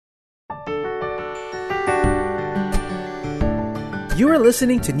You are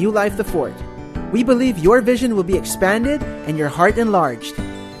listening to New Life the Fort. We believe your vision will be expanded and your heart enlarged.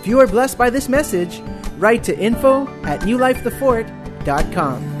 If you are blessed by this message, write to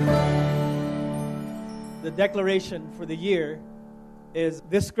info@newlifethefort.com. The declaration for the year is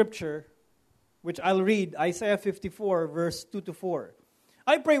this scripture, which I'll read, Isaiah 54, verse 2-4.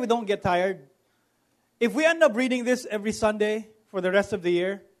 I pray we don't get tired. If we end up reading this every Sunday for the rest of the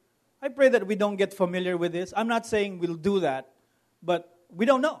year, I pray that we don't get familiar with this. I'm not saying we'll do that, but we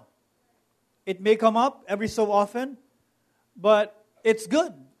don't know. It may come up every so often, but it's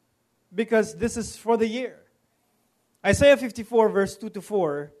good because this is for the year. Isaiah 54, verse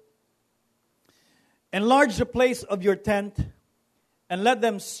 2-4. Enlarge the place of your tent, and let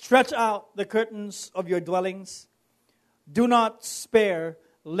them stretch out the curtains of your dwellings. Do not spare,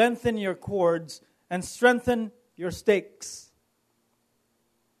 lengthen your cords, and strengthen your stakes.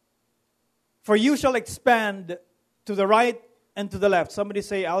 For you shall expand to the right and to the left. Somebody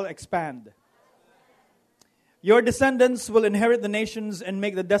say, I'll expand. Your descendants will inherit the nations and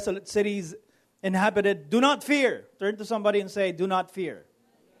make the desolate cities inhabited. Do not fear. Turn to somebody and say, do not fear.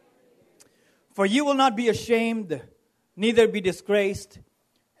 For you will not be ashamed, neither be disgraced,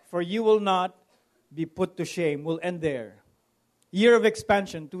 for you will not be put to shame. We'll end there. Year of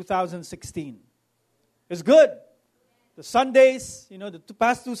expansion, 2016. It's good. The Sundays, the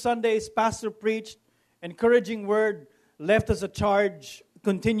past 2 Sundays, Pastor preached, encouraging word, left us a charge,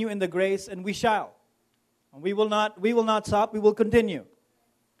 continue in the grace, and we shall. And we will not stop, we will continue.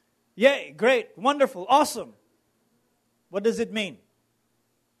 Yay, great, wonderful, awesome. What does it mean?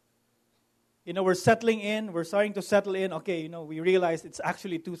 We're settling in, we're starting to settle in. Okay, we realize it's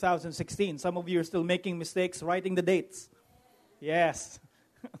actually 2016. Some of you are still making mistakes, writing the dates. Yes.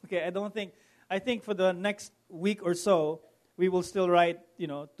 Okay, I think for the next week or so, we will still write,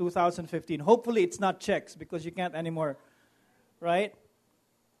 2015. Hopefully it's not checks because you can't anymore, right?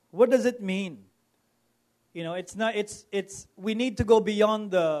 What does it mean? We need to go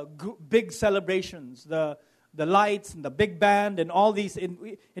beyond the big celebrations, the lights and the big band and all these.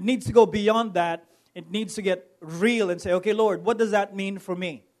 It needs to go beyond that. It needs to get real and say, okay, Lord, what does that mean for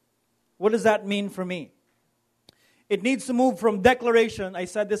me? What does that mean for me? It needs to move from declaration. I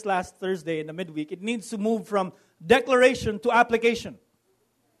said this last Thursday in the midweek. It needs to move from declaration to application.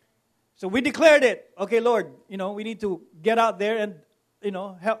 So we declared it. Okay, Lord, we need to get out there and,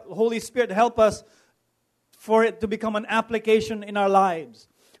 Holy Spirit, help us for it to become an application in our lives.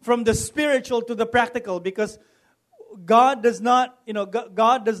 From the spiritual to the practical, because God does not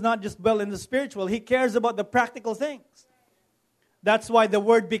just dwell in the spiritual. He cares about the practical things. That's why the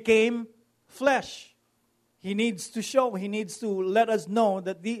Word became flesh. He needs to show, He needs to let us know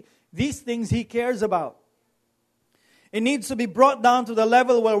that these things He cares about. It needs to be brought down to the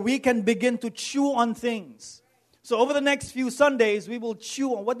level where we can begin to chew on things. So over the next few Sundays, we will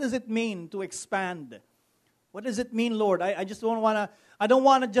chew on what does it mean to expand. What does it mean, Lord? I don't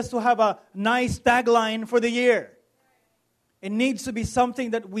want to just to have a nice tagline for the year. It needs to be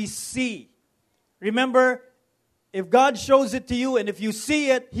something that we see. Remember, if God shows it to you and if you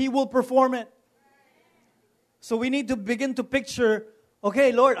see it, He will perform it. So we need to begin to picture,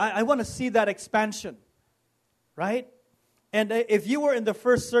 okay, Lord, I want to see that expansion. Right? And if you were in the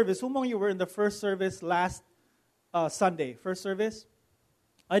first service, who among you were in the first service last Sunday? First service?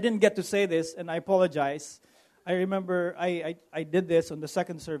 I didn't get to say this, and I apologize. I remember I did this on the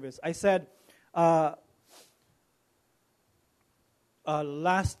second service. I said,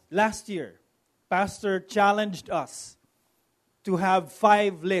 last year, Pastor challenged us to have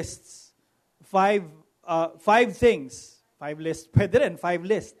 5 lists, 5 things, 5 lists. Pwede rin, 5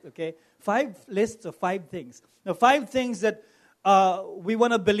 lists, okay? 5 lists of 5 things. Now, 5 things that we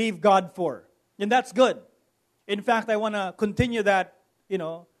want to believe God for, and that's good. In fact, I want to continue that,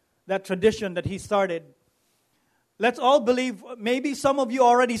 that tradition that He started. Let's all believe. Maybe some of you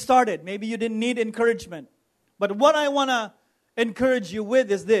already started. Maybe you didn't need encouragement. But what I want to encourage you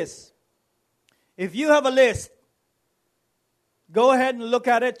with is this. If you have a list, go ahead and look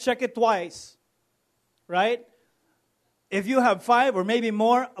at it, check it twice. Right? If you have 5 or maybe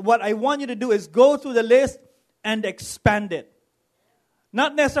more, what I want you to do is go through the list and expand it.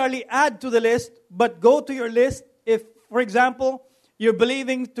 Not necessarily add to the list, but go to your list. If, for example, you're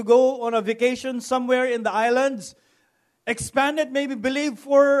believing to go on a vacation somewhere in the islands, expand it, maybe believe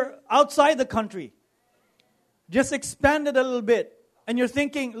for outside the country. Just expand it a little bit. And you're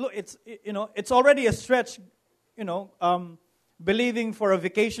thinking, look, it's already a stretch, believing for a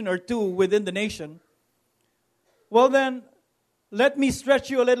vacation or 2 within the nation. Well then, let me stretch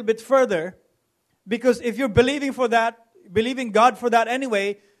you a little bit further, because if you're believing God for that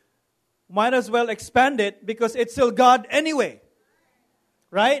anyway, might as well expand it, because it's still God anyway.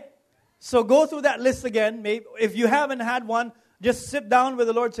 Right? So go through that list again. Maybe if you haven't had one, just sit down with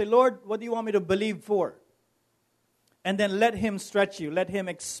the Lord. Say, Lord, what do you want me to believe for? And then let Him stretch you. Let Him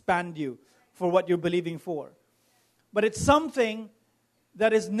expand you for what you're believing for. But it's something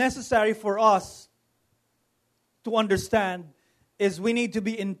that is necessary for us to understand is we need to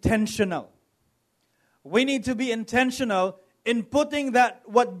be intentional. We need to be intentional in putting that,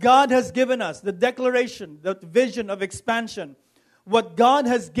 what God has given us, the declaration, the vision of expansion, what God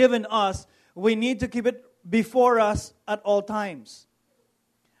has given us, we need to keep it before us at all times.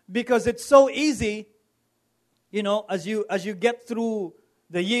 Because it's so easy, as you get through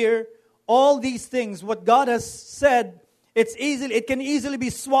the year, all these things, what God has said, it can easily be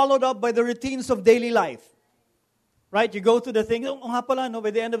swallowed up by the routines of daily life. Right? You go through the thing,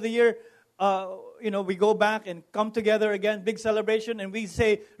 by the end of the year, we go back and come together again, big celebration, and we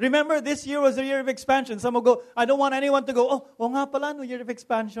say, remember, this year was a year of expansion. Some will go, I don't want anyone to go, no year of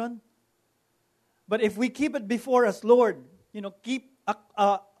expansion. But if we keep it before us, Lord, keep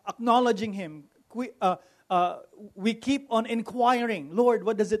acknowledging Him. We keep on inquiring, Lord,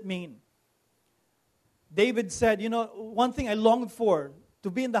 what does it mean? David said, one thing I longed for,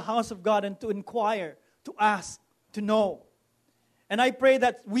 to be in the house of God and to inquire, to ask, to know. And I pray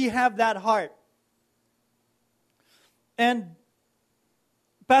that we have that heart. And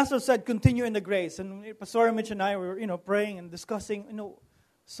Pastor said, continue in the grace. And Pastor Mitch and I were, praying and discussing,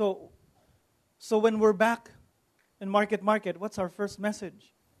 so when we're back in Market, what's our first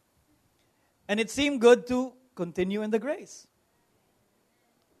message? And it seemed good to continue in the grace.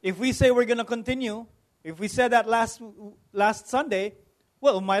 If we say we're going to continue, if we said that last Sunday,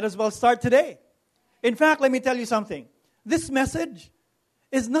 well, might as well start today. In fact, let me tell you something. This message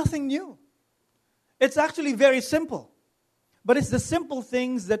is nothing new. It's actually very simple. But it's the simple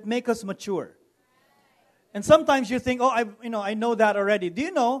things that make us mature. And sometimes you think, I know that already. Do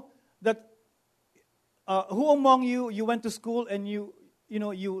you know that who among you went to school and you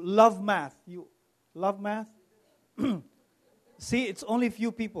love math? You love math? See, it's only a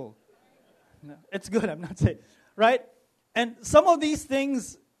few people. No, it's good, I'm not saying. Right? And some of these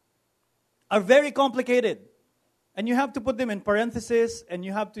things are very complicated. And you have to put them in parentheses, and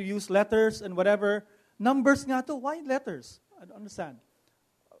you have to use letters and whatever. Numbers nga to. Why letters? I don't understand.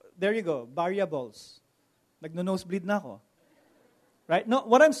 There you go. Variables. Nagno-nosebleed na ako. Right? No,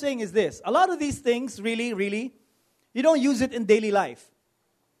 what I'm saying is this. A lot of these things, really, you don't use it in daily life.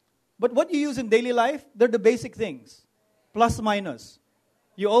 But what you use in daily life, they're the basic things. Plus, minus.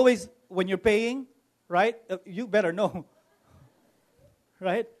 You always, when you're paying, right? You better know.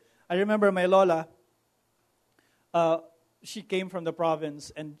 Right? I remember my Lola, she came from the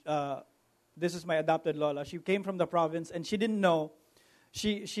province, and this is my adopted Lola. She came from the province, and she didn't know.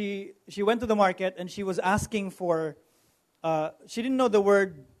 She went to the market, and she was asking for. She didn't know the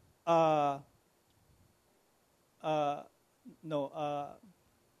word. Wala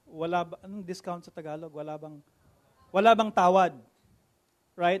ba, anong discount sa Tagalog? Wala bang tawad,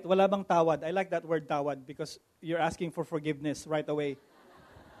 right? Wala bang tawad. I like that word tawad because you're asking for forgiveness right away.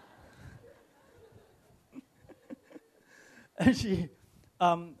 And she,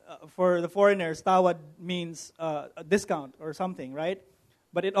 for the foreigners, tawad means a discount or something, right?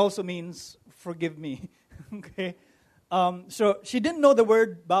 But it also means forgive me. Okay? So she didn't know the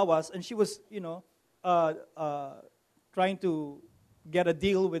word bawas, and she was, trying to get a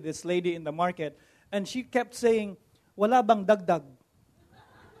deal with this lady in the market, and she kept saying, "Wala bang dagdag?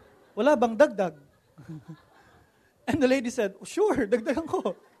 Wala bang dagdag?" And the lady said, "Sure, dagdagan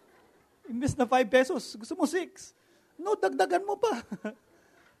ko. Imbes na 5 pesos, gusto mo 6. No, dagdagan mo pa."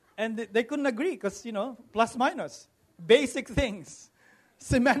 And they couldn't agree because, plus minus. Basic things.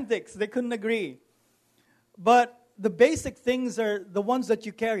 Semantics, they couldn't agree. But the basic things are the ones that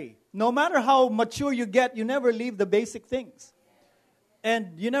you carry. No matter how mature you get, you never leave the basic things.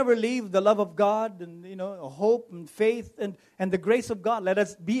 And you never leave the love of God and, hope and faith and the grace of God. Let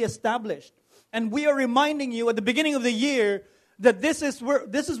us be established. And we are reminding you at the beginning of the year that this is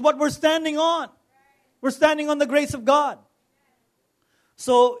what we're standing on. We're standing on the grace of God.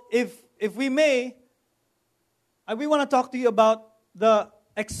 So if we may, we want to talk to you about the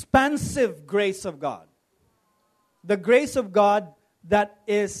expansive grace of God. The grace of God that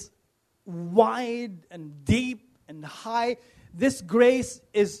is wide and deep and high. This grace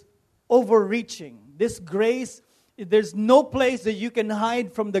is overreaching. This grace, there's no place that you can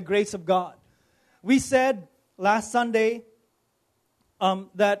hide from the grace of God. We said last Sunday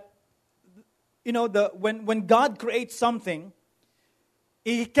that, when God creates something,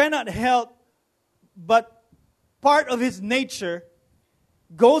 He cannot help but part of His nature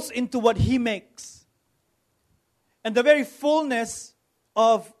goes into what He makes. And the very fullness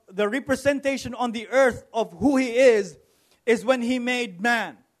of the representation on the earth of who He is when He made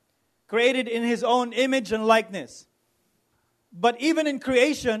man, created in His own image and likeness. But even in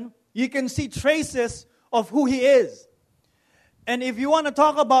creation, you can see traces of who He is. And if you want to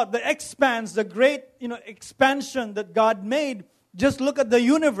talk about the expanse, the great expansion that God made, just look at the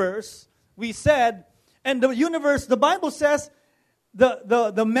universe, we said. And the universe, the Bible says,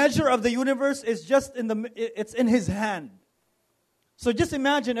 the measure of the universe is just it's in His hand. So just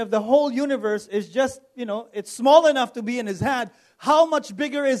imagine if the whole universe is just, it's small enough to be in His hand. How much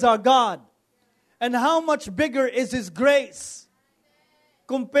bigger is our God? And how much bigger is His grace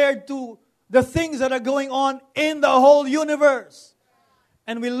compared to the things that are going on in the whole universe?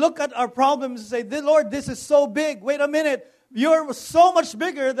 And we look at our problems and say, Lord, this is so big. Wait a minute. You're so much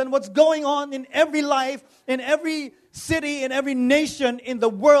bigger than what's going on in every life, in every city, in every nation in the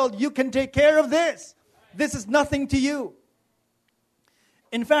world. You can take care of this. This is nothing to you.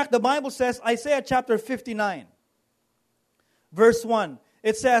 In fact, the Bible says, Isaiah chapter 59, verse 1,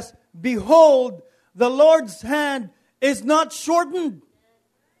 it says, "Behold, the Lord's hand is not shortened,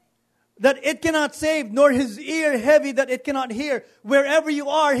 that it cannot save, nor His ear heavy, that it cannot hear." Wherever you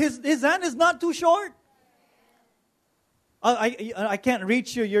are, His hand is not too short. I can't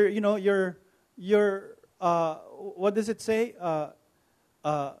reach you. You're what does it say on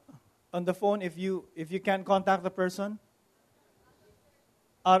the phone? If you can't contact the person,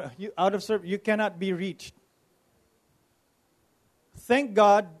 out of service, you cannot be reached. Thank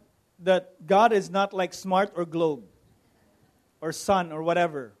God that God is not like Smart or Globe or Sun or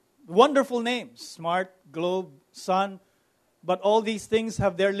whatever. Wonderful names, Smart, Globe, Sun, but all these things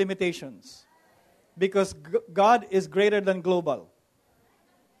have their limitations. Because God is greater than global.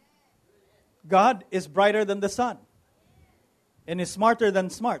 God is brighter than the sun. And is smarter than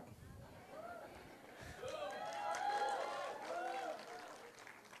smart.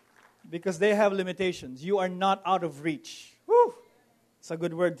 Because they have limitations. You are not out of reach. Woo! It's a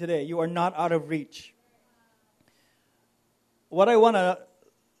good word today. You are not out of reach. What I want to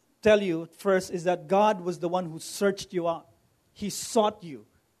tell you first is that God was the one who searched you out. He sought you.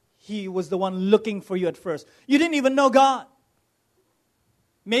 He was the one looking for you at first. You didn't even know God.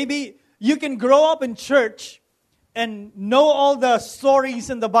 Maybe you can grow up in church and know all the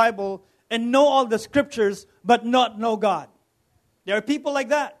stories in the Bible and know all the scriptures, but not know God. There are people like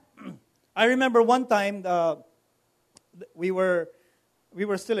that. I remember one time we were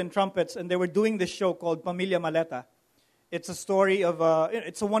still in trumpets, and they were doing this show called Pamilya Maleta. It's a story of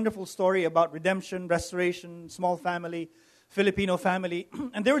it's a wonderful story about redemption, restoration, small family, Filipino family.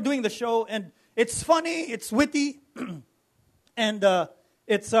 And they were doing the show, and it's funny, it's witty, and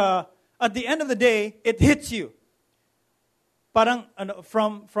it's at the end of the day, it hits you. Parang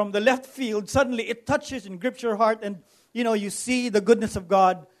from the left field, suddenly it touches and grips your heart, and you see the goodness of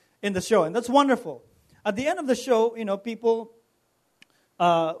God in the show, and that's wonderful. At the end of the show, people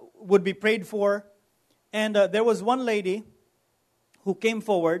would be prayed for, and there was one lady who came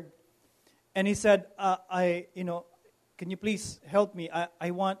forward, and he said, "Can you please help me? I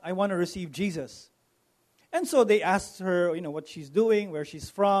want to receive Jesus." And so they asked her, what she's doing, where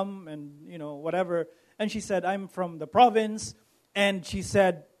she's from, and whatever. And she said, "I'm from the province." And she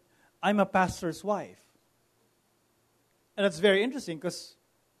said, "I'm a pastor's wife." And that's very interesting because,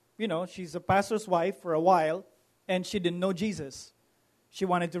 she's a pastor's wife for a while, and she didn't know Jesus. She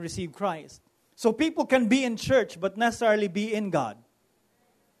wanted to receive Christ. So people can be in church, but necessarily be in God.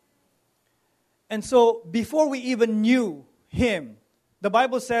 And so before we even knew Him, the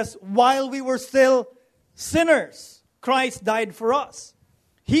Bible says, while we were still sinners, Christ died for us.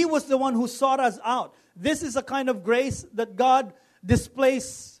 He was the one who sought us out. This is a kind of grace that God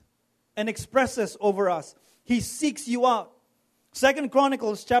displays and expresses over us. He seeks you out. 2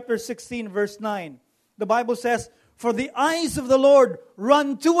 Chronicles chapter 16, verse 9. The Bible says, "For the eyes of the Lord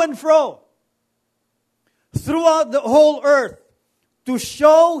run to and fro throughout the whole earth to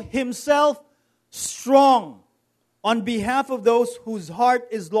show Himself strong on behalf of those whose heart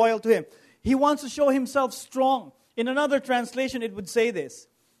is loyal to Him." He wants to show Himself strong. In another translation, it would say this,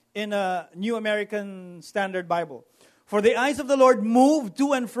 in a New American Standard Bible. "For the eyes of the Lord move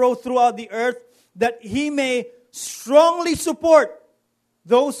to and fro throughout the earth, that He may strongly support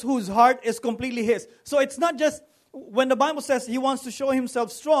those whose heart is completely His." So it's not just, when the Bible says He wants to show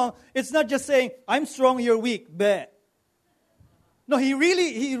Himself strong, it's not just saying, "I'm strong, you're weak." Bleh. No, He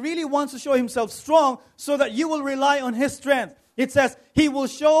really wants to show Himself strong so that you will rely on His strength. It says He will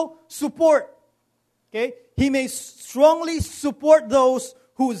show support. Okay? He may strongly support those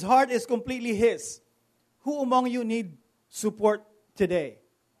whose heart is completely His. Who among you need support today?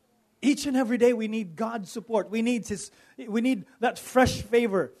 Each and every day we need God's support. We need that fresh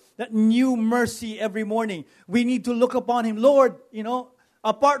favor, that new mercy every morning. We need to look upon Him. Lord,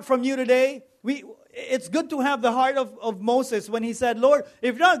 apart from you today, it's good to have the heart of Moses when he said, Lord,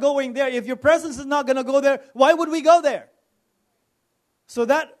 if you're not going there, if your presence is not going to go there, why would we go there? So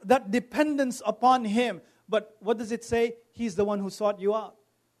that dependence upon Him. But what does it say? He's the one who sought you out.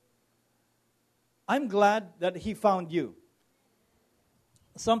 I'm glad that He found you.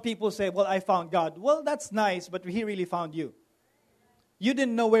 Some people say, well, I found God. Well, that's nice, but He really found you. You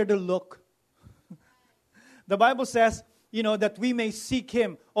didn't know where to look. The Bible says, that we may seek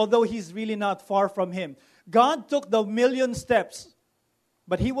Him, although He's really not far from Him. God took the 1,000,000 steps,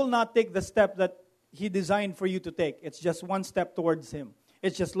 but He will not take the step that He designed for you to take. It's just one step towards Him.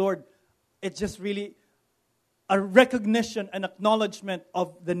 It's just, Lord, it's just really a recognition, an acknowledgement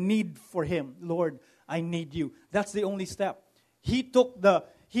of the need for Him. Lord, I need you. That's the only step. He took the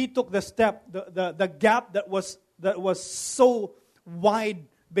step, the gap that was so wide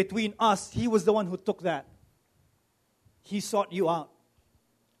between us. He was the one who took that. He sought you out.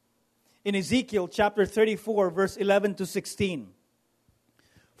 In Ezekiel chapter 34, verse 11 to 16.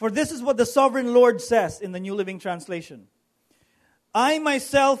 For this is what the sovereign Lord says in the New Living Translation. I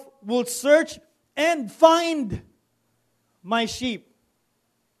myself will search and find my sheep.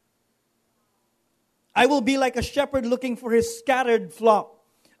 I will be like a shepherd looking for his scattered flock.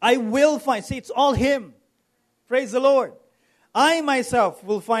 I will find. See, it's all Him. Praise the Lord. I myself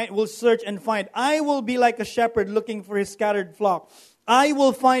will search and find. I will be like a shepherd looking for his scattered flock. I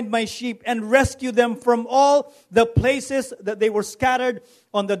will find my sheep and rescue them from all the places that they were scattered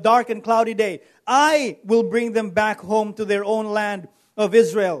on the dark and cloudy day. I will bring them back home to their own land of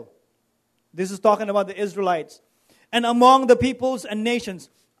Israel. This is talking about the Israelites. And among the peoples and nations,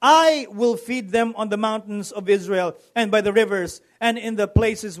 I will feed them on the mountains of Israel and by the rivers and in the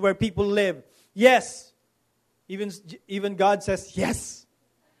places where people live. Yes. Even God says yes.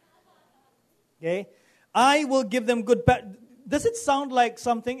 Okay. I will give them good. Does it sound like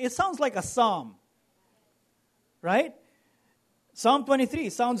something? It sounds like a psalm. Right? Psalm 23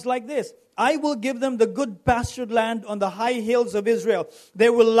 sounds like this. I will give them the good pastured land on the high hills of Israel. They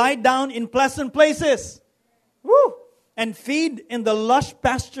will lie down in pleasant places. Woo! And feed in the lush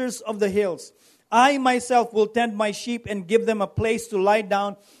pastures of the hills. I myself will tend my sheep and give them a place to lie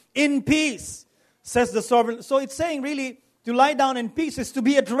down in peace, says the sovereign. So it's saying really, to lie down in peace is to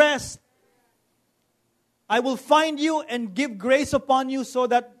be at rest. I will find you and give grace upon you so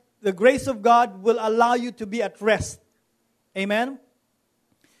that the grace of God will allow you to be at rest. Amen?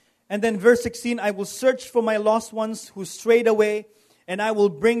 And then verse 16, I will search for my lost ones who strayed away, and I will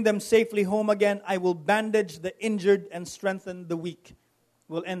bring them safely home again. I will bandage the injured and strengthen the weak.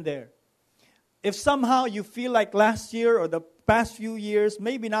 We'll end there. If somehow you feel like last year or the past few years,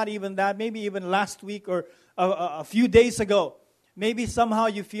 maybe not even that, maybe even last week or a few days ago, maybe somehow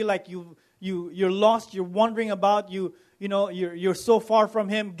you feel like you're lost, you're wondering about, you're so far from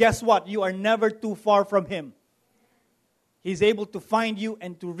Him. Guess what? You are never too far from Him. He's able to find you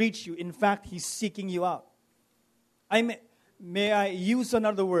and to reach you. In fact, He's seeking you out. May I use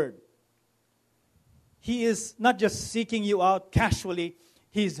another word? He is not just seeking you out casually,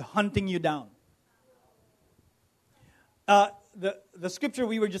 He's hunting you down. The scripture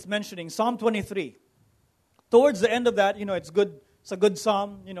we were just mentioning, Psalm 23. Towards the end of that, it's good. It's a good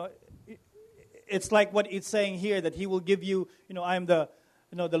psalm. It's like what it's saying here, that He will give you, I am the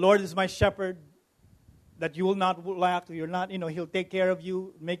Lord is my shepherd, that you will not lack. You're not, He'll take care of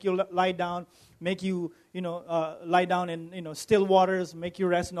you, make you lie down, make you, lie down in, still waters, make you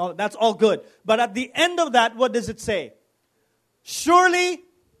rest and all. That's all good. But at the end of that, what does it say? Surely,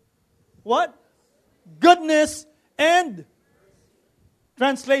 what? Goodness and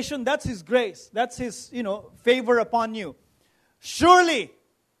translation, that's His grace. That's His, favor upon you. Surely,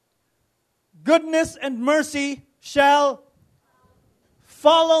 goodness and mercy shall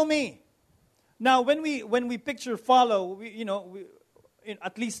follow me. Now, when we picture follow,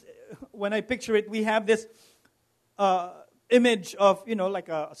 at least when I picture it, we have this image of, like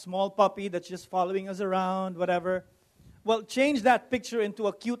a small puppy that's just following us around, whatever. Well, change that picture into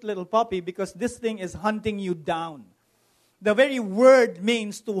a cute little puppy, because this thing is hunting you down. The very word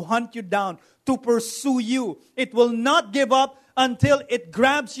means to hunt you down, to pursue you. It will not give up until it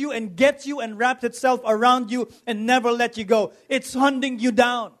grabs you and gets you and wraps itself around you and never let you go. It's hunting you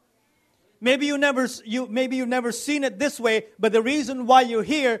down. Maybe you never seen it this way, but the reason why you're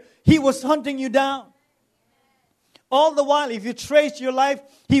here, He was hunting you down. All the while, if you trace your life,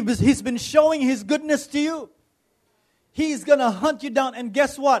 He's been showing His goodness to you. He's going to hunt you down. And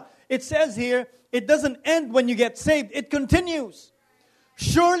guess what? It says here, it doesn't end when you get saved. It continues.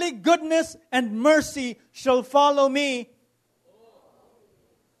 Surely goodness and mercy shall follow me.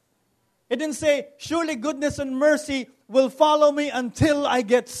 It didn't say, surely goodness and mercy will follow me until I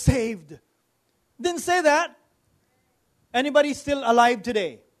get saved. Didn't say that. Anybody still alive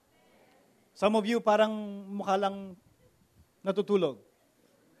today? Some of you parang mukha lang natutulog.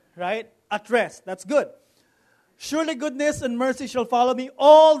 Right? At rest. That's good. Surely goodness and mercy shall follow me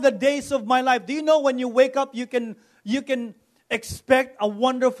all the days of my life. Do you know when you wake up, you can expect a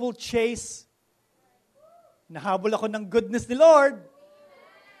wonderful chase? Nahabol ako ng goodness ni Lord.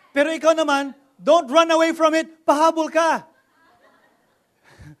 Pero ikaw naman, don't run away from it. Pahabol ka.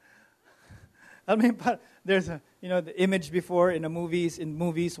 I mean, there's the image before in movies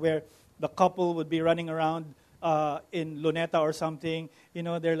where the couple would be running around in Luneta or something.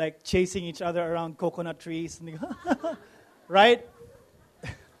 They're like chasing each other around coconut trees. Right?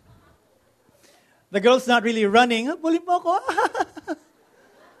 The girl's not really running. Bulin mo ako.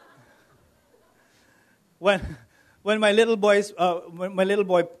 When my little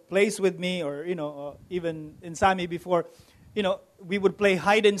boy plays with me, or even in Sami before, we would play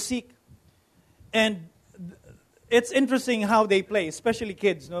hide and seek, and it's interesting how they play, especially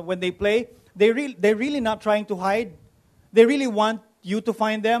kids. When they play, they're really not trying to hide. They really want you to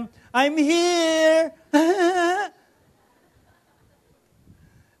find them. I'm here, and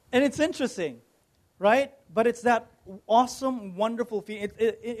it's interesting, right? But it's that awesome, wonderful feeling.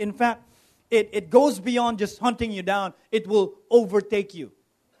 In fact, it goes beyond just hunting you down. It will overtake you.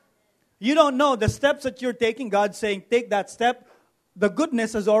 You don't know the steps that you're taking. God's saying, take that step. The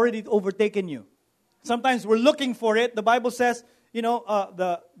goodness has already overtaken you. Sometimes we're looking for it. The Bible says,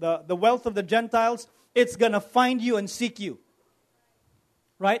 the wealth of the Gentiles, it's going to find you and seek you.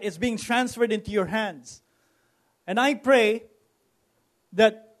 Right? It's being transferred into your hands. And I pray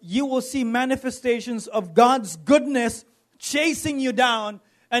that you will see manifestations of God's goodness chasing you down.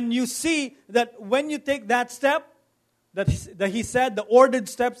 And you see that when you take that step that He said, the ordered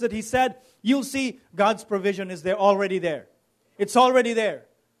steps that He said, you'll see God's provision is there, already there. It's already there.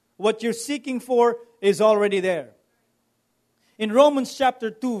 What you're seeking for is already there. In Romans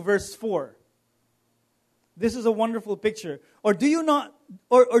chapter 2, verse 4, this is a wonderful picture. Or do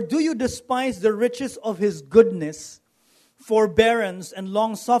you despise the riches of His goodness, forbearance, and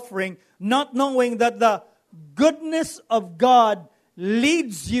long-suffering, not knowing that the goodness of God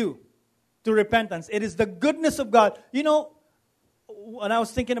leads you to repentance? It is the goodness of God. When I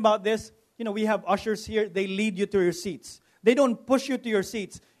was thinking about this, we have ushers here. They lead you to your seats. They don't push you to your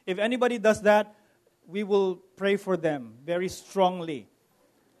seats. If anybody does that, we will pray for them very strongly.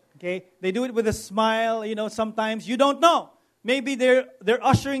 Okay? They do it with a smile. Sometimes you don't know. Maybe they're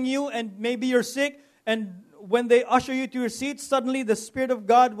ushering you, and maybe you're sick, and when they usher you to your seat, suddenly the Spirit of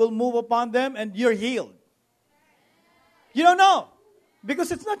God will move upon them and you're healed. You don't know.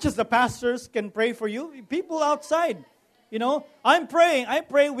 Because it's not just the pastors can pray for you. People outside, I'm praying. I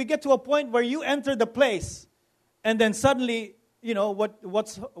pray we get to a point where you enter the place, and then suddenly,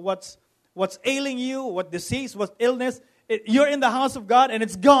 what's ailing you, what disease, what illness, you're in the house of God and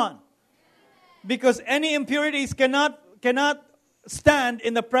it's gone. Because any impurities cannot stand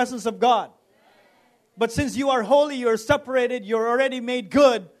in the presence of God. But since you are holy, you're separated, you're already made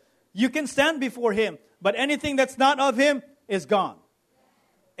good, you can stand before Him. But anything that's not of Him is gone.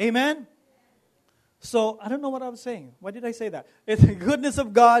 Amen? So, I don't know what I was saying. Why did I say that? The goodness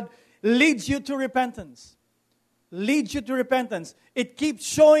of God leads you to repentance. Leads you to repentance. It keeps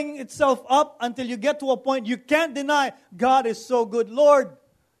showing itself up until you get to a point you can't deny God is so good. Lord,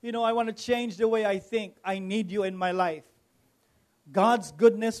 I want to change the way I think. I need you in my life. God's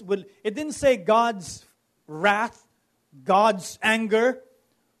goodness will... It didn't say God's wrath, God's anger,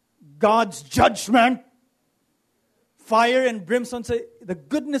 God's judgment, fire and brimstone. Say the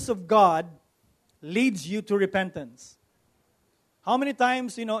goodness of God leads you to repentance. How many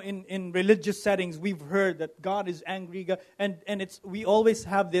times, in religious settings, we've heard that God is angry, and we always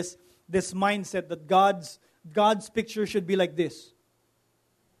have this mindset that God's picture should be like this.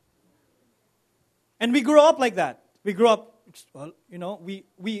 And we grow up like that. We grow up,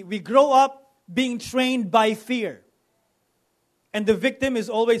 we grow up being trained by fear. And the victim is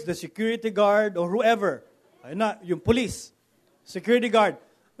always the security guard or whoever. Not yung police, security guard.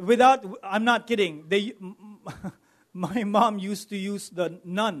 I'm not kidding. My mom used to use the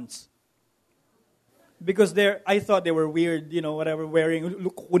nuns because I thought they were weird, whatever, wearing.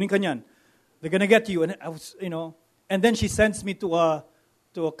 Look, kunin ka niyan. They're gonna get you, and I was, And then she sends me to a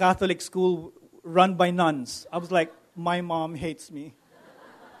Catholic school run by nuns. I was like, my mom hates me.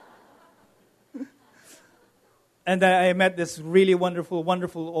 And I met this really wonderful,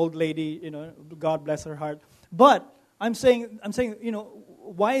 wonderful old lady, God bless her heart. But I'm saying,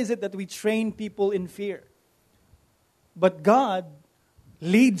 why is it that we train people in fear? But God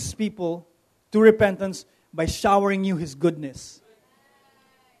leads people to repentance by showering you His goodness.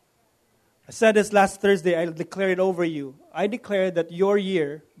 I said this last Thursday, I'll declare it over you. I declare that your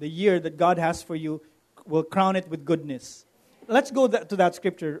year, the year that God has for you, will crown it with goodness. Let's go to that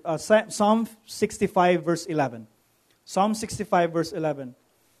scripture, Psalm 65 verse 11. Psalm 65 verse 11.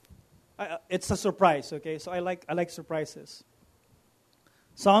 It's a surprise, okay? So I like surprises.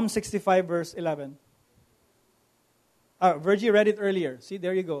 Psalm 65 verse 11. Virgie read it earlier. See,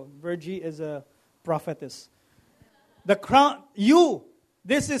 there you go. Virgie is a prophetess. The crown,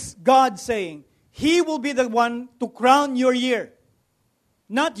 this is God saying, He will be the one to crown your year.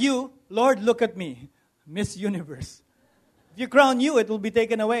 Not you. Lord, look at me. Miss Universe. If you crown you, it will be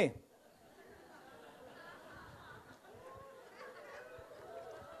taken away.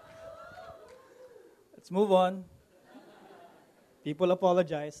 Let's move on. People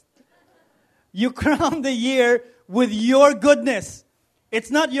apologized. You crown the year with your goodness.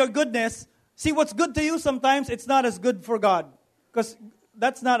 It's not your goodness. See, what's good to you sometimes, it's not as good for God. Because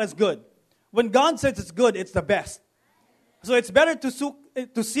that's not as good. When God says it's good, it's the best. So it's better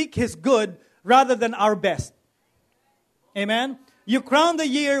to seek His good rather than our best. Amen? You crown the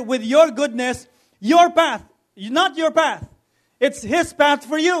year with your goodness, your path. Not your path. It's His path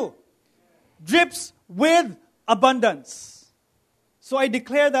for you. Drips with abundance. So I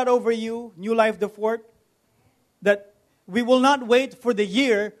declare that over you, New Life the Fort, that we will not wait for the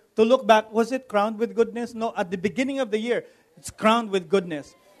year to look back. Was it crowned with goodness? No, at the beginning of the year, it's crowned with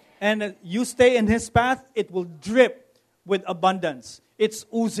goodness. And you stay in His path, it will drip with abundance. It's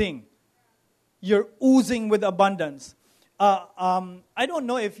oozing. You're oozing with abundance. I don't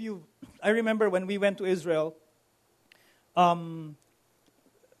know if I remember when we went to Israel,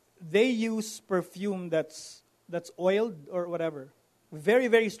 they use perfume that's oiled or whatever. Very,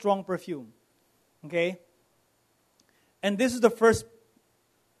 very strong perfume. Okay? And this is the first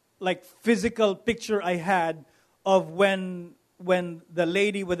physical picture I had of when the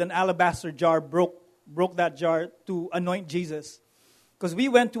lady with an alabaster jar broke that jar to anoint Jesus. Because we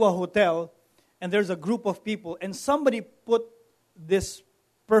went to a hotel and there's a group of people and somebody put this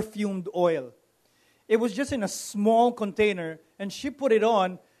perfumed oil. It was just in a small container and she put it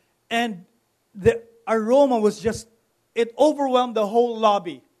on and the aroma was it overwhelmed the whole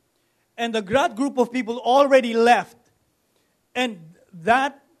lobby. And the group of people already left. And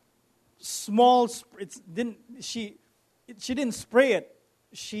that small, she didn't spray it.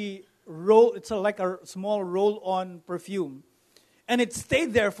 It's like a small roll-on perfume. And it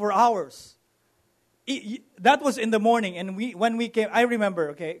stayed there for hours. That was in the morning. And when we came, I remember,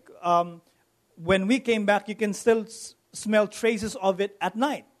 okay, when we came back, you can still smell traces of it at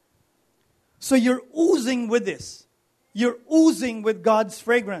night. So you're oozing with this. You're oozing with God's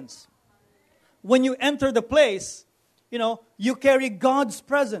fragrance. When you enter the place, you carry God's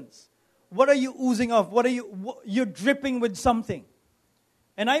presence. What are you oozing of? You're dripping with something.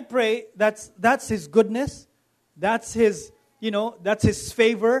 And I pray that's His goodness. That's His, that's His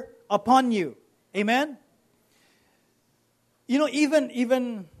favor upon you. Amen?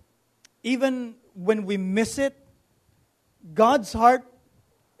 Even when we miss it, God's heart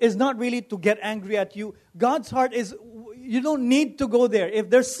is not really to get angry at you. God's heart is, you don't need to go there.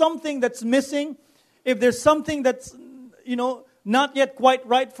 If there's something that's missing, if there's something that's, not yet quite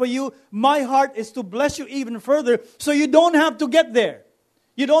right for you, my heart is to bless you even further so you don't have to get there.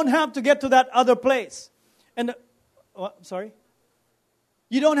 You don't have to get to that other place. And, sorry?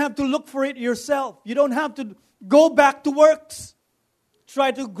 You don't have to look for it yourself. You don't have to go back to works.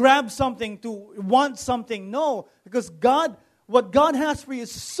 Try to grab something, to want something. No, because what God has for you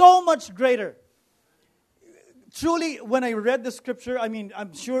is so much greater. Truly, when I read the scripture,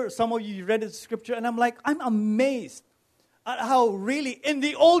 I'm sure some of you read the scripture, and I'm amazed at how really, in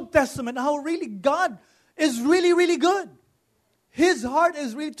the Old Testament, how really God is really, really good. His heart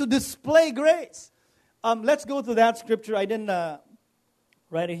is really to display grace. Let's go to that scripture. I didn't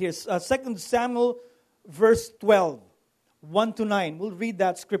write it here. 2 Samuel, verse 12, 1-9. We'll read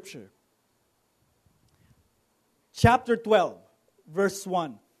that scripture. Chapter 12, verse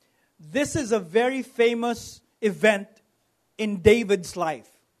 1. This is a very famous event in David's life.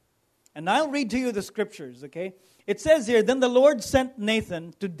 And I'll read to you the scriptures, okay? It says here, then the Lord sent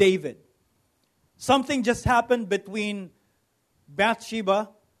Nathan to David. Something just happened between Bathsheba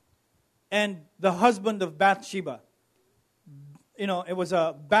and the husband of Bathsheba. It was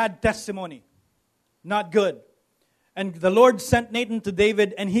a bad testimony. Not good. And the Lord sent Nathan to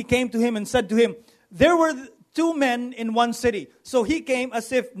David, and he came to him and said to him, there were two men in one city. So he came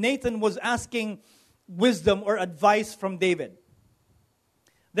as if Nathan was asking wisdom or advice from David.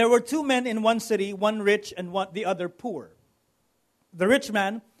 There were two men in one city, one rich and the other poor. The rich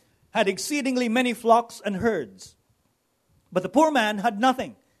man had exceedingly many flocks and herds, but the poor man had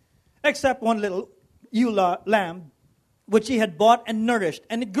nothing except one little ewe lamb, which he had bought and nourished,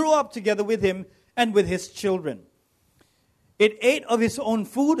 and it grew up together with him and with his children. It ate of his own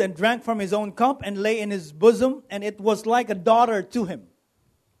food and drank from his own cup and lay in his bosom, and it was like a daughter to him.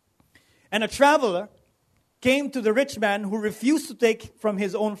 And a traveler came to the rich man, who refused to take from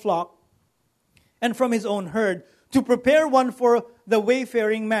his own flock and from his own herd to prepare one for the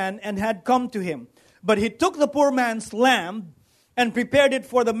wayfaring man, and had come to him. But he took the poor man's lamb and prepared it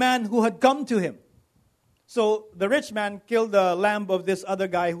for the man who had come to him. So the rich man killed the lamb of this other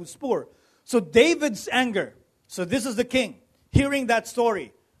guy who's poor. So David's anger, so this is the king, hearing that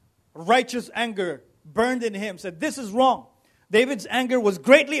story, righteous anger burned in him, said, this is wrong. David's anger was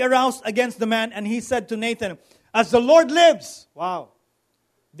greatly aroused against the man, and he said to Nathan, as the Lord lives, wow,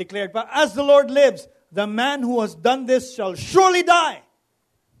 declared, but as the Lord lives, the man who has done this shall surely die.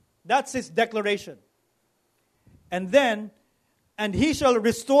 That's his declaration. And he shall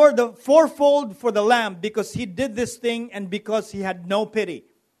restore the fourfold for the lamb, because he did this thing and because he had no pity.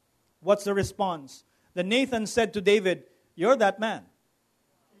 What's the response? Then Nathan said to David, you're that man.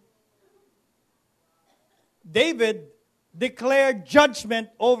 David declared judgment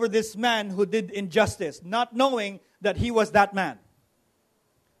over this man who did injustice, not knowing that he was that man.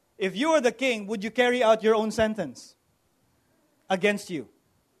 If you were the king, would you carry out your own sentence against you?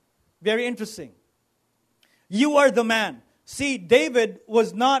 Very interesting. You are the man. See, David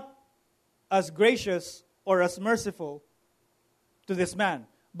was not as gracious or as merciful to this man.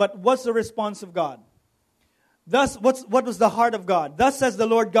 But what's the response of God? Thus, what was the heart of God? Thus says the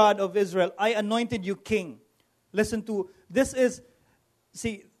Lord God of Israel, I anointed you king. Listen to,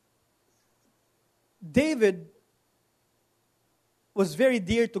 David was very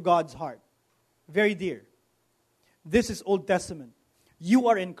dear to God's heart. Very dear. This is Old Testament. You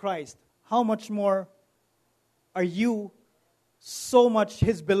are in Christ. How much more are you so much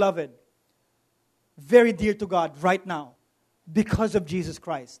His beloved? Very dear to God right now because of Jesus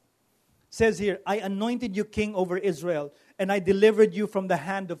Christ. It says here, I anointed you king over Israel, and I delivered you from the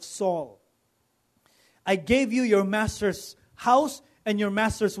hand of Saul. I gave you your master's house and your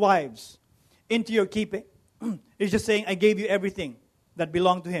master's wives into your keeping. It's just saying, I gave you everything that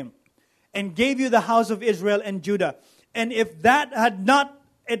belonged to him, and gave you the house of Israel and Judah. And if that had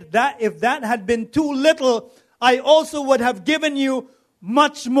been too little, I also would have given you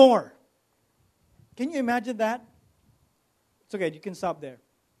much more. Can you imagine that? It's okay, you can stop there.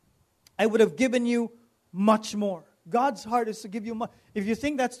 I would have given you much more. God's heart is to give you much. If you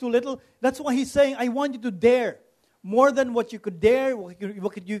think that's too little, that's why He's saying, I want you to dare. More than what you could dare, what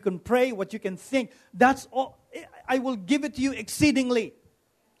you can pray, what you can think. That's all. I will give it to you exceedingly.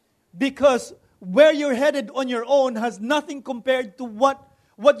 Because where you're headed on your own has nothing compared to what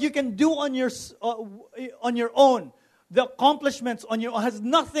you can do on your own. The accomplishments on your own has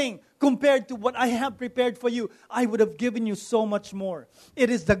nothing compared to what I have prepared for you. I would have given you so much more.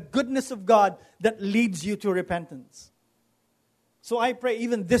 It is the goodness of God that leads you to repentance. So I pray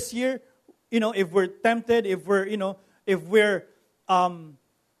even this year, if we're tempted, if we're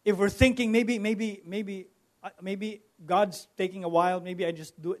thinking maybe God's taking a while, maybe I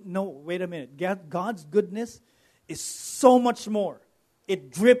just do it. No, wait a minute. God's goodness is so much more. It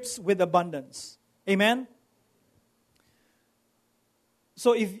drips with abundance. Amen?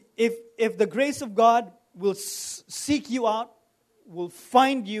 So if the grace of God will seek you out, will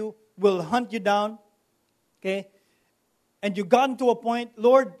find you, will hunt you down, okay, and you've gotten to a point,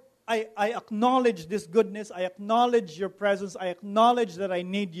 Lord, I acknowledge this goodness, I acknowledge your presence, I acknowledge that I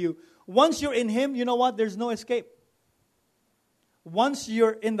need you. Once you're in Him, you know what? There's no escape. Once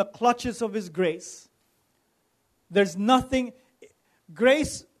you're in the clutches of His grace, there's nothing,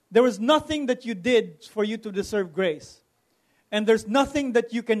 there was nothing that you did for you to deserve grace. And there's nothing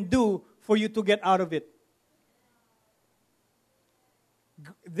that you can do for you to get out of it.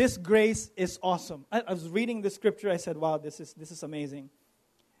 This grace is awesome. I was reading the scripture. I said, wow, this is amazing.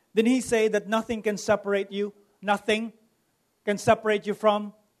 Didn't He say that nothing can separate you? Nothing can separate you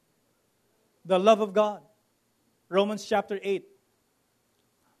from the love of God. Romans chapter 8.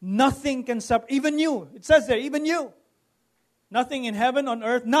 Nothing can separate, even you. It says there, even you. Nothing in heaven, on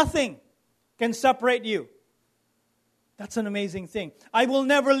earth, nothing can separate you. That's an amazing thing. I will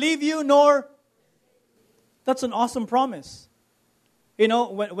never leave you, nor... That's an awesome promise.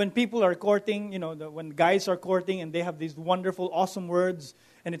 When people are courting, when guys are courting and they have these wonderful, awesome words,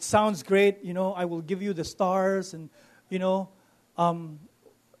 and it sounds great, I will give you the stars and,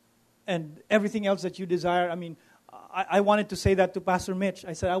 and everything else that you desire. I mean, I wanted to say that to Pastor Mitch.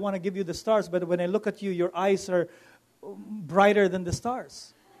 I said, I want to give you the stars, but when I look at you, your eyes are brighter than the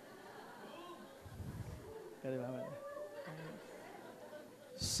stars.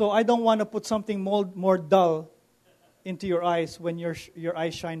 So I don't want to put something more dull into your eyes when your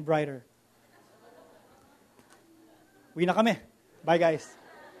eyes shine brighter. Uwi na kami. Bye, guys.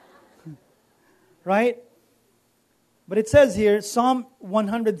 Right? But it says here, Psalm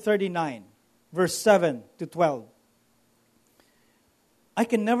 139, verse 7 to 12. I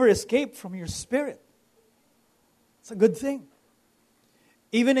can never escape from your spirit. It's a good thing.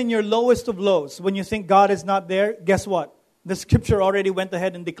 Even in your lowest of lows, when you think God is not there, guess what? The scripture already went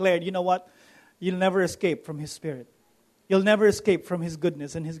ahead and declared, you know what? You'll never escape from His Spirit. You'll never escape from His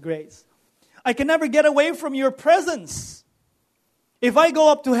goodness and His grace. I can never get away from your presence. If I go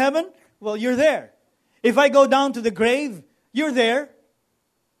up to heaven, well, you're there. If I go down to the grave, you're there.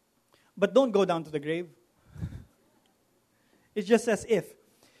 But don't go down to the grave. It's just as if.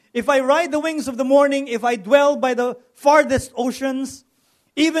 If I ride the wings of the morning, if I dwell by the farthest oceans,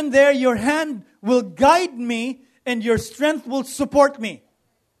 even there your hand will guide me and your strength will support me.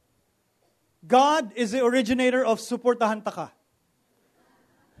 God is the originator of supportahan taka.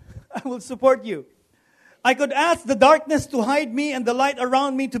 I will support you. I could ask the darkness to hide me and the light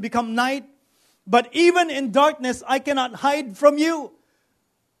around me to become night, but even in darkness I cannot hide from you.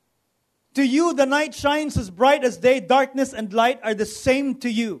 To you the night shines as bright as day. Darkness and light are the same to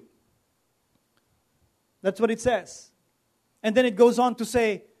you. That's what it says. And then it goes on to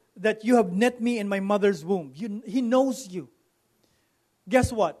say that you have knit me in my mother's womb. He knows you.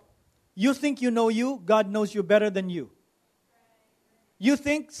 Guess what? You think you know you, God knows you better than you. You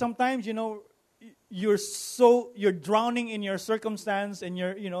think sometimes, you're drowning in your circumstance and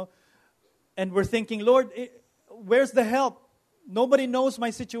and we're thinking, Lord, where's the help? Nobody knows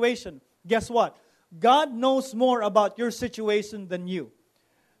my situation. Guess what? God knows more about your situation than you.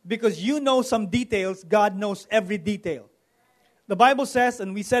 Because you know some details, God knows every detail. The Bible says,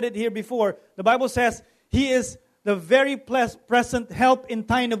 and we said it here before, the Bible says He is the very present help in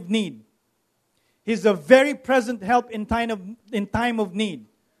time of need. He's the very present help in time of need.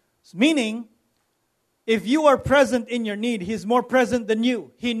 Meaning, if you are present in your need, He's more present than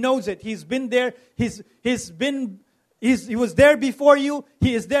you. He knows it. He's been there. He was there before you.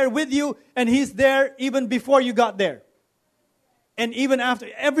 He is there with you. And He's there even before you got there. And even after.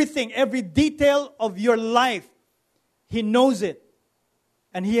 Everything, every detail of your life, He knows it.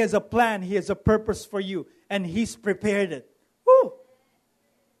 And He has a plan. He has a purpose for you. And He's prepared it. Woo!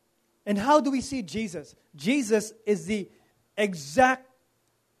 And how do we see Jesus? Jesus is the exact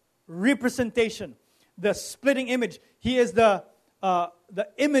representation, the splitting image. He is the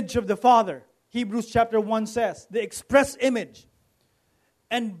image of the Father. Hebrews chapter 1 says, the express image.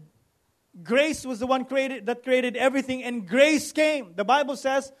 And grace was the one that created everything, and grace came. The Bible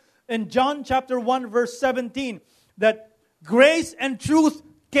says in John chapter 1 verse 17 that grace and truth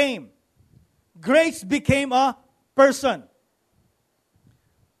came. Grace became a person.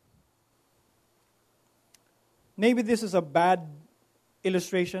 Maybe this is a bad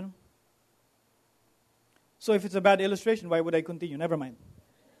illustration. So if it's a bad illustration, why would I continue? Never mind.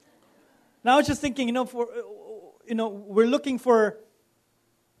 Now I was just thinking, we're looking for.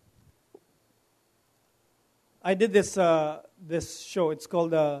 I did this show. It's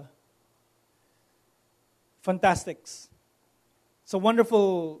called Fantastics. It's a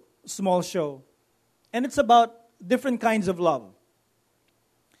wonderful small show, and it's about different kinds of love.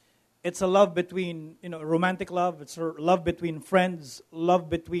 It's a love between, romantic love. It's a love between friends, love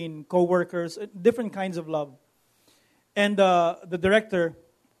between co-workers, different kinds of love. And the director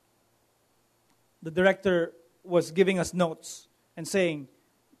was giving us notes and saying,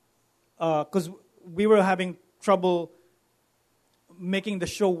 because we were having trouble making the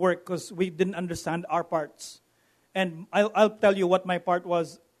show work because we didn't understand our parts. And I'll tell you what my part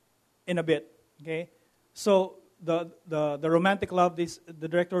was in a bit. Okay, so the romantic love. The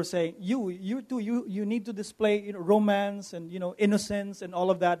director was saying, you too, you need to display romance and innocence and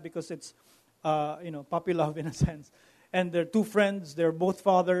all of that because it's puppy love in a sense. And they're two friends. They're both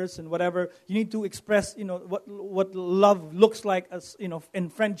fathers and whatever. You need to express what love looks like as in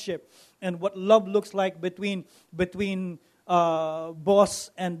friendship, and what love looks like between boss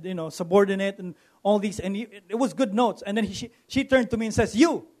and subordinate and all these. And it was good notes. And then she turned to me and says,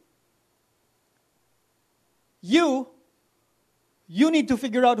 You need to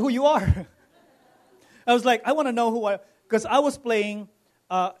figure out who you are. I was like, I want to know who because I was playing,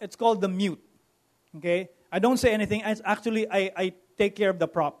 it's called the mute. Okay? I don't say anything. I take care of the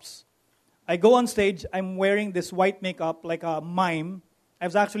props. I go on stage, I'm wearing this white makeup like a mime. I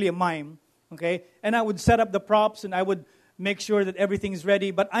was actually a mime. Okay? And I would set up the props and I would make sure that everything's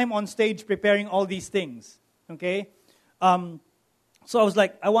ready. But I'm on stage preparing all these things. Okay? So I was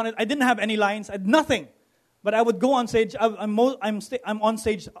like, I didn't have any lines, I had nothing. But I would go on stage. I'm on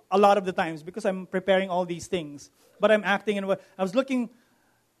stage a lot of the times because I'm preparing all these things. But I'm acting, and I was looking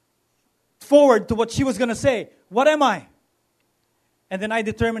forward to what she was going to say. What am I? And then I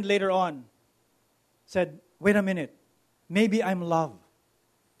determined later on, said, wait a minute, maybe I'm love.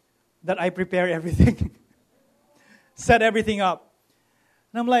 That I prepare everything, set everything up.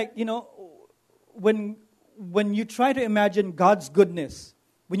 And I'm like, when you try to imagine God's goodness,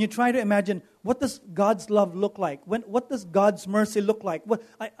 when you try to imagine what does God's love look like, what does God's mercy look like,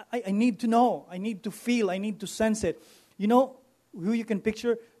 I need to know, I need to feel, I need to sense it. You know who you can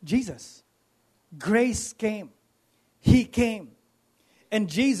picture? Jesus. Grace came. He came. And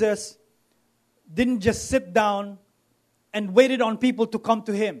Jesus didn't just sit down and waited on people to come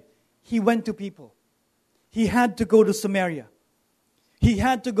to Him. He went to people. He had to go to Samaria. He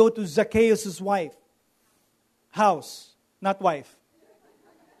had to go to Zacchaeus' house, not wife.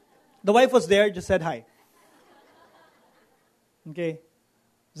 The wife was there, just said hi. Okay.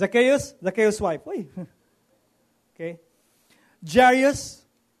 Zacchaeus' wife. Okay. Jairus,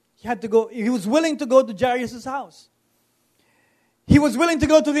 he was willing to go to Jairus' house. He was willing to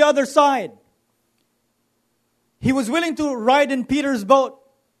go to the other side. He was willing to ride in Peter's boat.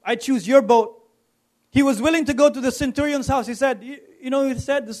 I choose your boat. He was willing to go to the centurion's house. He said, the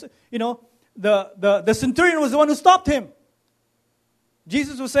centurion was the one who stopped him.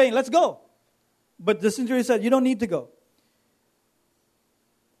 Jesus was saying, let's go. But the centurion said, you don't need to go.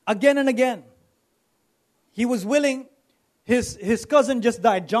 Again and again. He was willing. His cousin just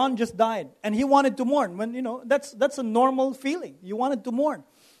died. John just died. And he wanted to mourn. That's a normal feeling. You wanted to mourn.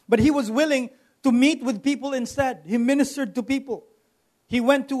 But he was willing to meet with people instead. He ministered to people. He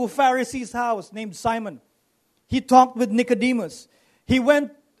went to a Pharisee's house named Simon. He talked with Nicodemus. He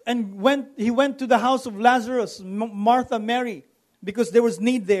went to the house of Lazarus, Martha, Mary, because there was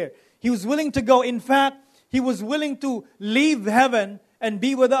need there. He was willing to go. In fact, he was willing to leave heaven and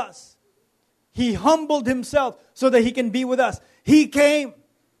be with us. He humbled himself so that he can be with us. He came.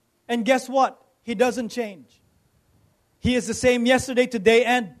 And guess what? He doesn't change. He is the same yesterday, today,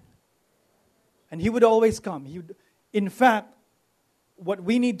 and he would always come. In fact, what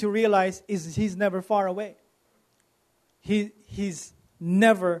we need to realize is He's never far away. He's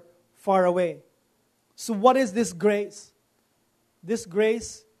never far away. So what is this grace? This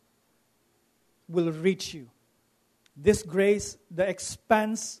grace will reach you. This grace, the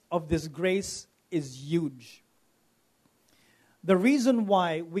expanse of this grace is huge. The reason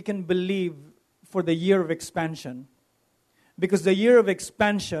why we can believe for the year of expansion, because the year of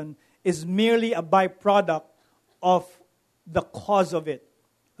expansion is merely a byproduct of the cause of it,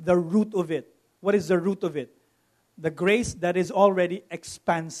 the root of it. What is the root of it? The grace that is already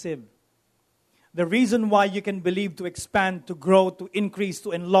expansive. The reason why you can believe to expand, to grow, to increase,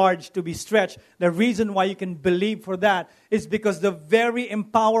 to enlarge, to be stretched, the reason why you can believe for that is because the very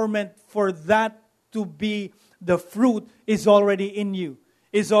empowerment for that to be the fruit is already in you.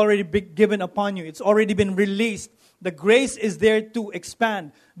 It's already been given upon you. It's already been released. The grace is there to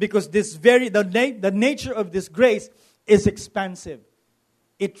expand because the nature of this grace is expansive.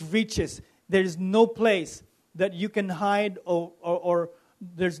 It reaches. There is no place that you can hide or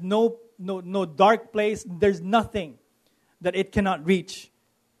there's no dark place. There's nothing that it cannot reach.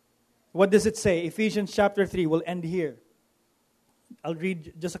 What does it say? Ephesians chapter 3. We'll end here. I'll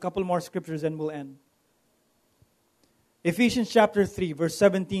read just a couple more scriptures and we'll end. Ephesians chapter 3, verse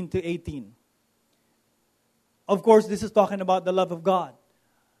 17 to 18. Of course, this is talking about the love of God.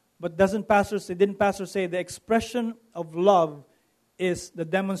 But didn't Pastor say the expression of love is the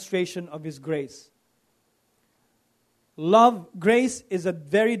demonstration of His grace? Grace is a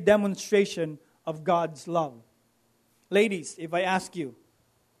very demonstration of God's love. Ladies, if I ask you,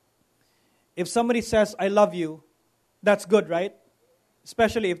 if somebody says, I love you, that's good, right?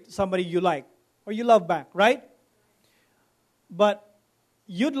 Especially if somebody you like or you love back, right? But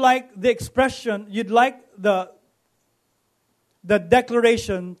you'd like the expression, you'd like the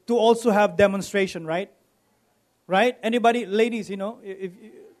declaration to also have demonstration, right? Right? Anybody, ladies,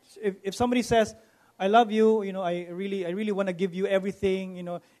 if somebody says, I love you, I really want to give you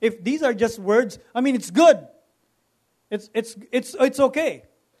everything, if these are just words, it's good. It's okay.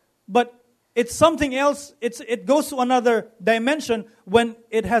 But it's something else. It goes to another dimension when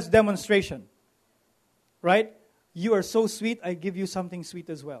it has demonstration. Right? You are so sweet, I give you something sweet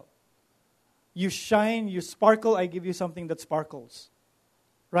as well. You shine, you sparkle, I give you something that sparkles.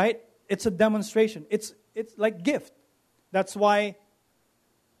 Right? It's a demonstration. It's like gift. That's why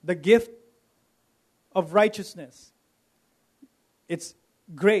the gift of righteousness. It's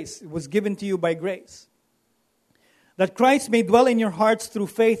grace. It was given to you by grace. That Christ may dwell in your hearts through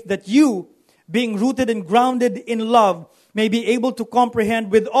faith, that you, being rooted and grounded in love, may be able to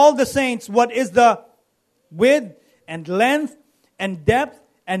comprehend with all the saints what is the width and length and depth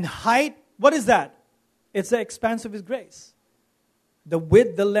and height. What is that? It's the expanse of His grace. The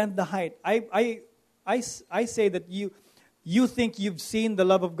width, the length, the height. I say that you think you've seen the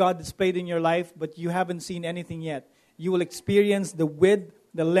love of God displayed in your life, but you haven't seen anything yet. You will experience the width,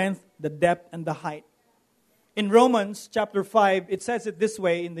 the length, the depth, and the height. In Romans chapter 5, it says it this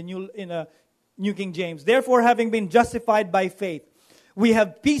way in the New King James. Therefore, having been justified by faith, we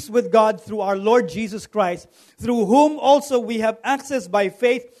have peace with God through our Lord Jesus Christ, through whom also we have access by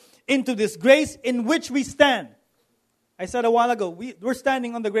faith into this grace in which we stand. I said a while ago, we're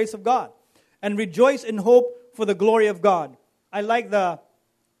standing on the grace of God and rejoice in hope for the glory of God. I like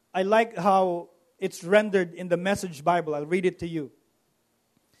how it's rendered in the Message Bible. I'll read it to you.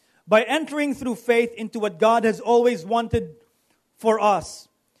 By entering through faith into what God has always wanted for us,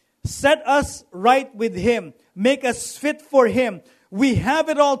 set us right with Him, make us fit for Him. We have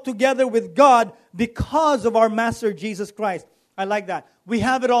it all together with God because of our Master Jesus Christ. I like that. We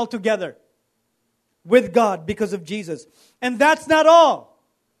have it all together with God because of Jesus. And that's not all.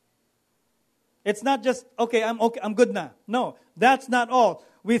 It's not just, okay, I'm good now. No, that's not all.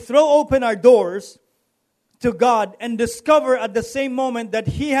 We throw open our doors to God and discover at the same moment that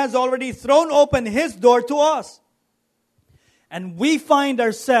He has already thrown open His door to us. And we find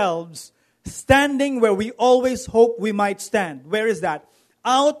ourselves standing where we always hope we might stand. Where is that?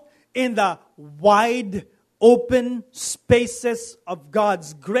 Out in the wide open spaces of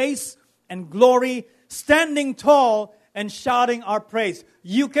God's grace and glory, standing tall and shouting our praise.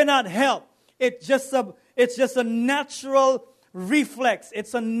 You cannot help. It's just a natural reflex.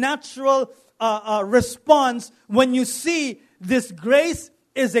 It's a natural response when you see this grace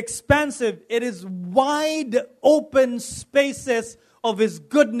is expansive. It is wide open spaces of His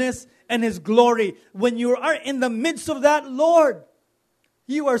goodness and His glory. When you are in the midst of that, Lord,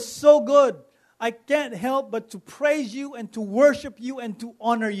 You are so good. I can't help but to praise You and to worship You and to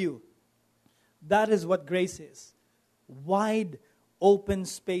honor You. That is what grace is. Wide open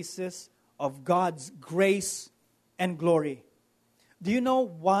spaces of God's grace and glory. Do you know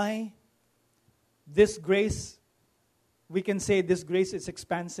why this grace, we can say this grace is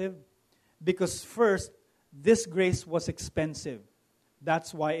expansive? Because first, this grace was expensive.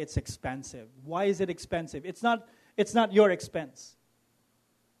 That's why it's expansive. Why is it expensive? It's not your expense.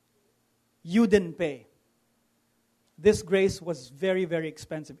 You didn't pay. This grace was very, very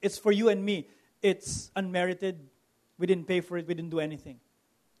expensive. It's for you and me. It's unmerited. We didn't pay for it. We didn't do anything.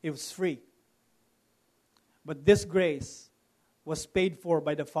 It was free. But this grace was paid for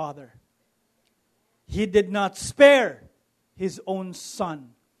by the Father. He did not spare His own Son.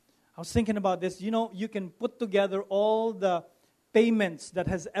 I was thinking about this. You know, you can put together all the payments that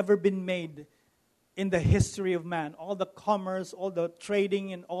has ever been made in the history of man. All the commerce, all the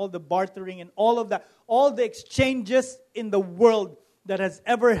trading, and all the bartering, and all of that. All the exchanges in the world that has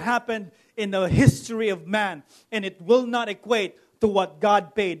ever happened in the history of man. And it will not equate to what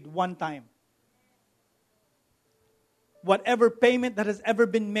God paid one time. Whatever payment that has ever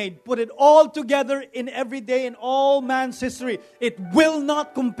been made, put it all together in every day in all man's history. It will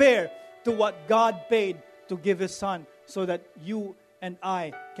not compare to what God paid to give His Son so that you and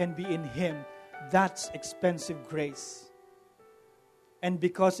I can be in Him. That's expensive grace. And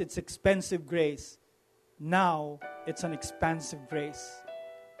because it's expensive grace, now it's an expansive grace.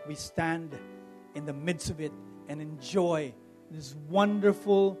 We stand in the midst of it and enjoy these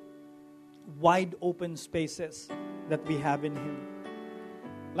wonderful, wide open spaces that we have in Him.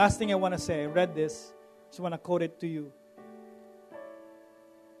 Last thing I want to say, I read this, just want to quote it to you.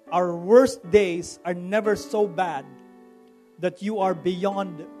 Our worst days are never so bad that you are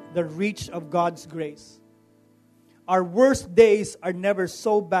beyond the reach of God's grace. Our worst days are never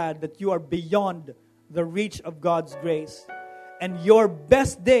so bad that you are beyond the reach of God's grace. And your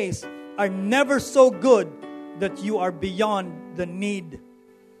best days are never so good that you are beyond the need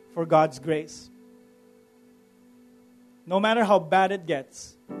for God's grace. No matter how bad it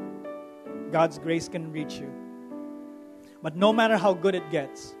gets, God's grace can reach you. But no matter how good it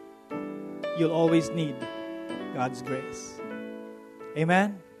gets, you'll always need God's grace.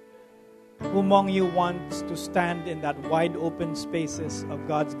 Amen? Who among you wants to stand in that wide open spaces of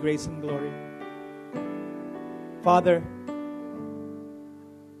God's grace and glory? Father,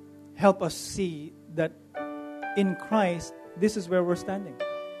 help us see that in Christ, this is where we're standing.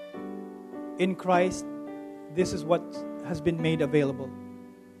 In Christ, this is what has been made available.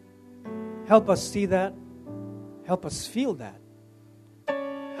 Help us see that. Help us feel that.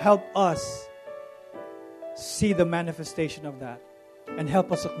 Help us see the manifestation of that. And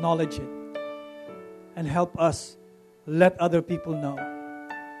help us acknowledge it. And help us let other people know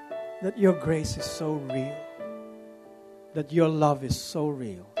that your grace is so real. That your love is so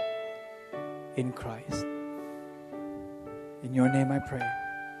real in Christ. In your name I pray.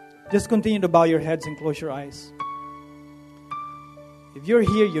 Just continue to bow your heads and close your eyes. If you're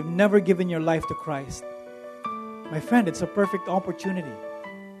here, you've never given your life to Christ. My friend, it's a perfect opportunity.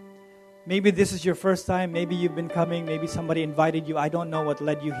 Maybe this is your first time. Maybe you've been coming. Maybe somebody invited you. I don't know what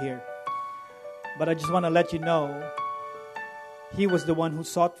led you here. But I just want to let you know, He was the one who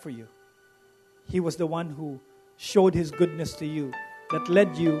sought for you. He was the one who showed His goodness to you that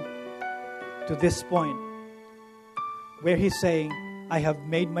led you to this point where He's saying, I have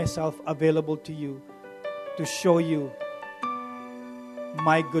made myself available to you to show you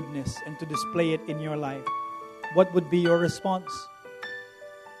my goodness and to display it in your life. What would be your response?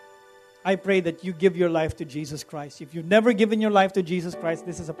 I pray that you give your life to Jesus Christ. If you've never given your life to Jesus Christ,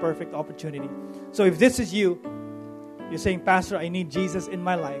 this is a perfect opportunity. So if this is you, you're saying, Pastor, I need Jesus in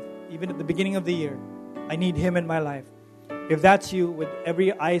my life. Even at the beginning of the year, I need Him in my life. If that's you, with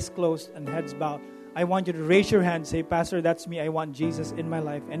every eyes closed and heads bowed, I want you to raise your hand. Say, Pastor, that's me. I want Jesus in my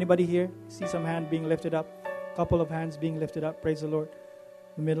life. Anybody here? See some hand being lifted up? Couple of hands being lifted up. Praise the Lord.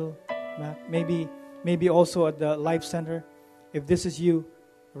 The middle, back. Maybe also at the Life Center. If this is you,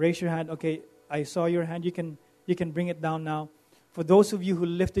 raise your hand. Okay, I saw your hand. You can bring it down now. For those of you who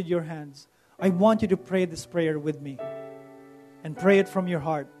lifted your hands, I want you to pray this prayer with me. And pray it from your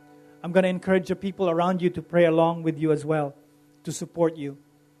heart. I'm going to encourage the people around you to pray along with you as well, to support you.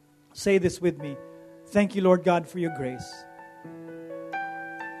 Say this with me. Thank you, Lord God, for your grace.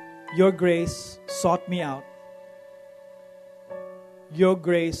 Your grace sought me out. Your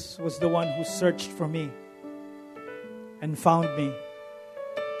grace was the one who searched for me and found me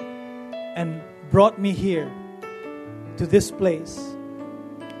and brought me here to this place,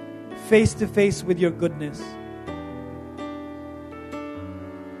 face to face with your goodness.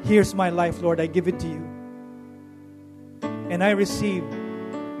 Here's my life, Lord. I give it to you. And I receive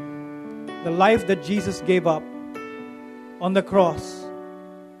the life that Jesus gave up on the cross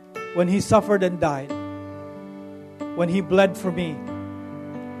when He suffered and died, when He bled for me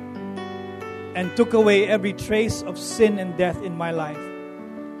and took away every trace of sin and death in my life.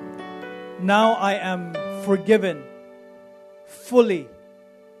 Now I am forgiven fully.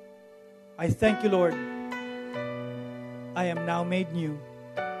 I thank you, Lord. I am now made new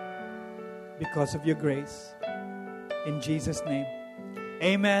because of your grace. In Jesus' name,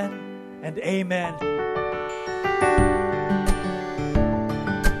 amen and amen.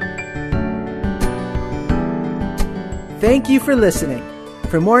 Thank you for listening.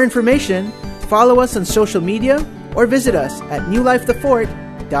 For more information, follow us on social media or visit us at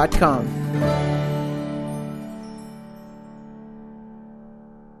newlifethefort.com.